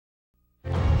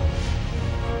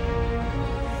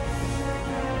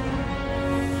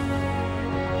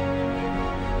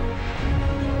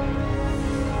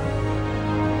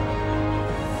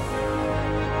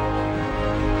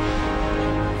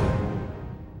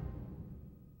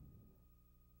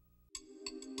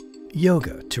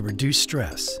yoga to reduce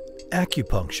stress,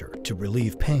 acupuncture to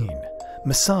relieve pain,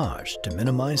 massage to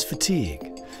minimize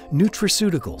fatigue,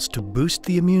 nutraceuticals to boost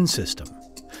the immune system.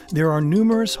 There are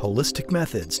numerous holistic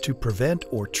methods to prevent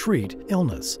or treat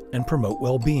illness and promote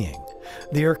well-being.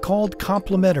 They are called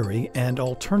complementary and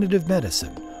alternative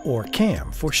medicine, or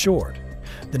CAM for short.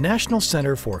 The National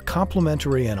Center for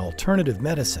Complementary and Alternative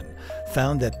Medicine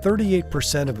found that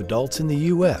 38% of adults in the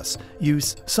U.S.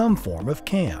 use some form of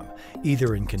CAM,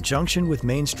 either in conjunction with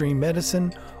mainstream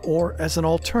medicine or as an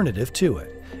alternative to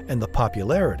it, and the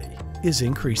popularity is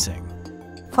increasing.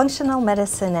 Functional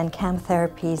medicine and CAM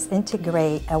therapies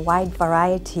integrate a wide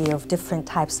variety of different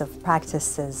types of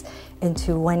practices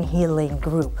into one healing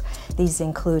group. These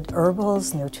include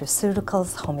herbals,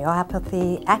 nutraceuticals,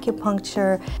 homeopathy,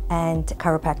 acupuncture, and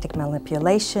chiropractic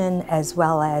manipulation, as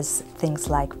well as things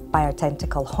like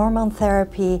bioidentical hormone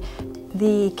therapy.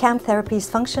 The CAM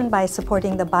therapies function by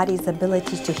supporting the body's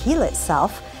ability to heal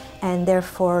itself and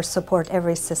therefore support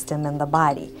every system in the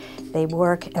body. They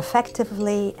work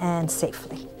effectively and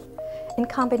safely. In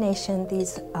combination,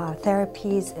 these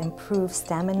therapies improve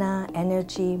stamina,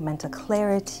 energy, mental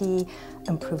clarity,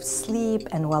 improve sleep,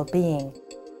 and well-being.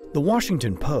 The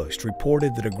Washington Post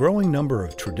reported that a growing number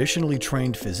of traditionally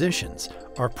trained physicians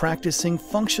are practicing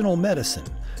functional medicine,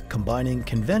 combining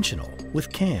conventional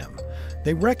with CAM.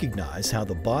 They recognize how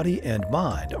the body and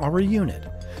mind are a unit.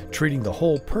 Treating the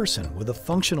whole person with a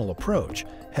functional approach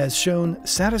has shown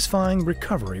satisfying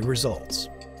recovery results.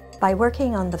 By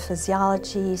working on the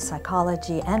physiology,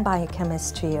 psychology, and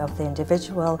biochemistry of the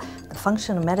individual, the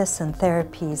functional medicine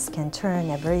therapies can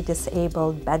turn a very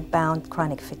disabled, bed-bound,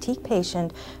 chronic fatigue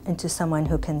patient into someone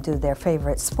who can do their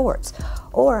favorite sports.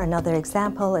 Or another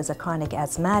example is a chronic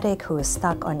asthmatic who is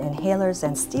stuck on inhalers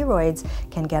and steroids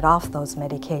can get off those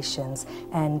medications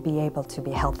and be able to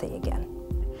be healthy again.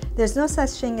 There's no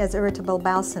such thing as irritable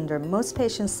bowel syndrome. Most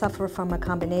patients suffer from a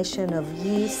combination of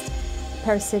yeast,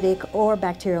 parasitic, or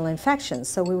bacterial infections.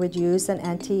 So we would use an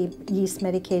anti-yeast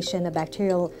medication, a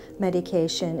bacterial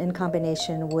medication in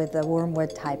combination with a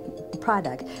wormwood type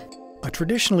product. A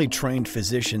traditionally trained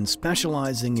physician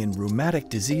specializing in rheumatic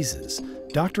diseases,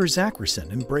 Dr.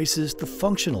 Zackerson embraces the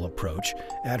functional approach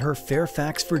at her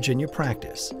Fairfax, Virginia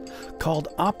practice. Called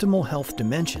Optimal Health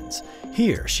Dimensions,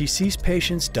 here she sees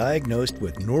patients diagnosed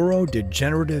with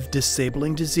neurodegenerative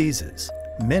disabling diseases.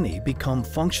 Many become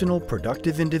functional,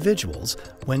 productive individuals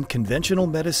when conventional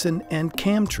medicine and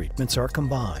CAM treatments are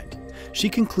combined. She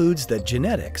concludes that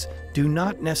genetics do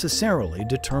not necessarily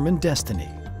determine destiny.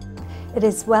 It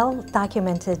is well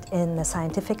documented in the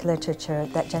scientific literature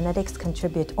that genetics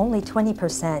contribute only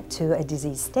 20% to a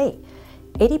disease state.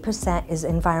 80% is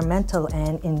environmental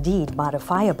and indeed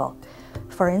modifiable.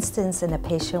 For instance, in a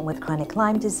patient with chronic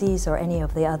Lyme disease or any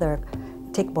of the other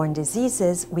tick-borne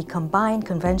diseases, we combine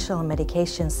conventional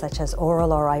medications such as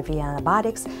oral or IV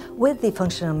antibiotics with the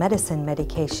functional medicine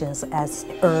medications as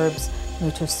herbs,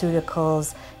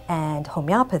 nutraceuticals, and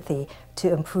homeopathy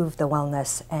to improve the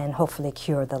wellness and hopefully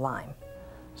cure the Lyme.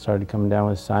 Started coming down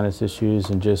with sinus issues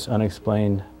and just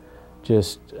unexplained,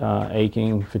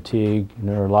 aching, fatigue,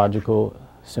 neurological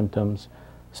symptoms.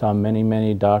 Saw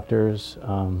many doctors,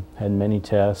 had many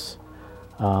tests,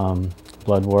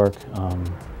 blood work,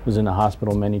 was in the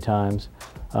hospital many times,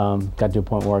 got to a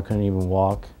point where I couldn't even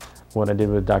walk. What I did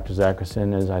with Dr.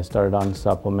 Zackerson is I started on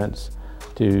supplements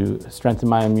to strengthen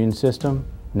my immune system,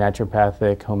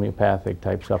 naturopathic, homeopathic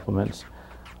type supplements.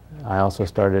 I also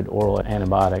started oral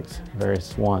antibiotics,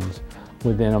 various ones.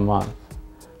 Within a month,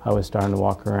 I was starting to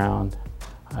walk around.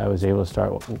 I was able to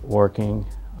start working.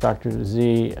 Dr.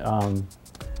 Z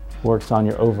works on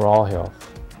your overall health,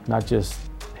 not just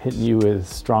hitting you with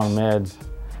strong meds.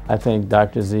 I think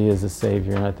Dr. Z is a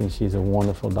savior, and I think she's a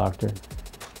wonderful doctor.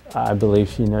 I believe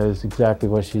she knows exactly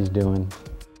what she's doing.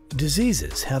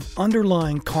 Diseases have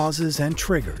underlying causes and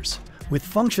triggers. With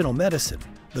functional medicine,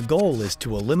 the goal is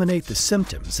to eliminate the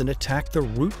symptoms and attack the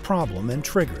root problem and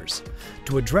triggers.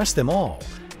 To address them all,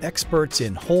 experts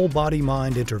in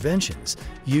whole-body-mind interventions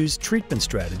use treatment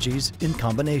strategies in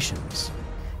combinations.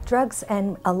 Drugs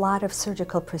and a lot of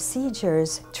surgical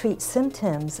procedures treat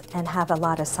symptoms and have a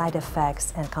lot of side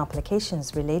effects and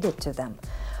complications related to them.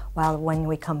 While when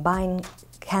we combine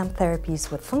CAM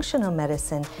therapies with functional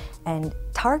medicine and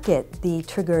target the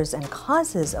triggers and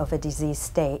causes of a disease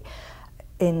state,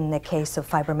 in the case of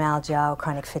fibromyalgia or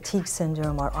chronic fatigue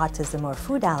syndrome or autism or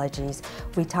food allergies,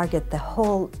 we target the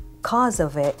whole cause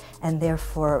of it and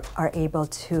therefore are able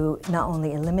to not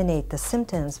only eliminate the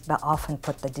symptoms but often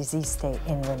put the disease state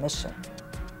in remission.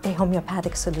 A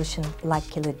homeopathic solution like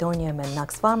Chelidonium and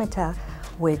Nux Vomita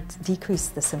would decrease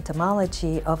the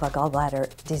symptomology of a gallbladder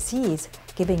disease,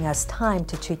 giving us time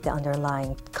to treat the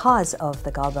underlying cause of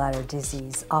the gallbladder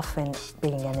disease, often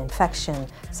being an infection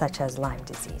such as Lyme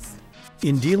disease.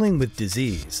 In dealing with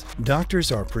disease,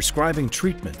 doctors are prescribing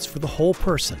treatments for the whole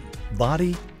person,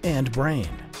 body and brain.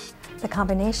 The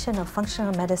combination of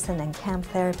functional medicine and CAM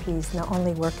therapies not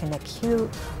only work in acute,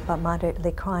 but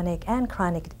moderately chronic and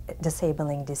chronic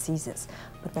disabling diseases.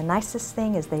 But the nicest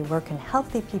thing is they work in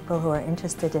healthy people who are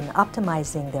interested in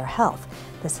optimizing their health.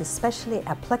 This is especially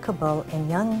applicable in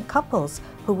young couples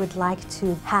who would like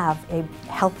to have a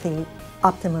healthy,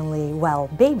 optimally well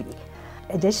baby.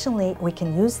 Additionally, we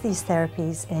can use these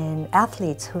therapies in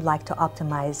athletes who like to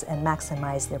optimize and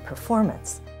maximize their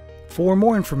performance. For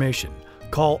more information,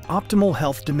 call Optimal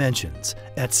Health Dimensions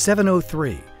at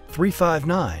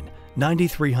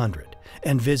 703-359-9300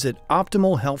 and visit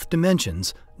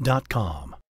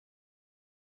optimalhealthdimensions.com.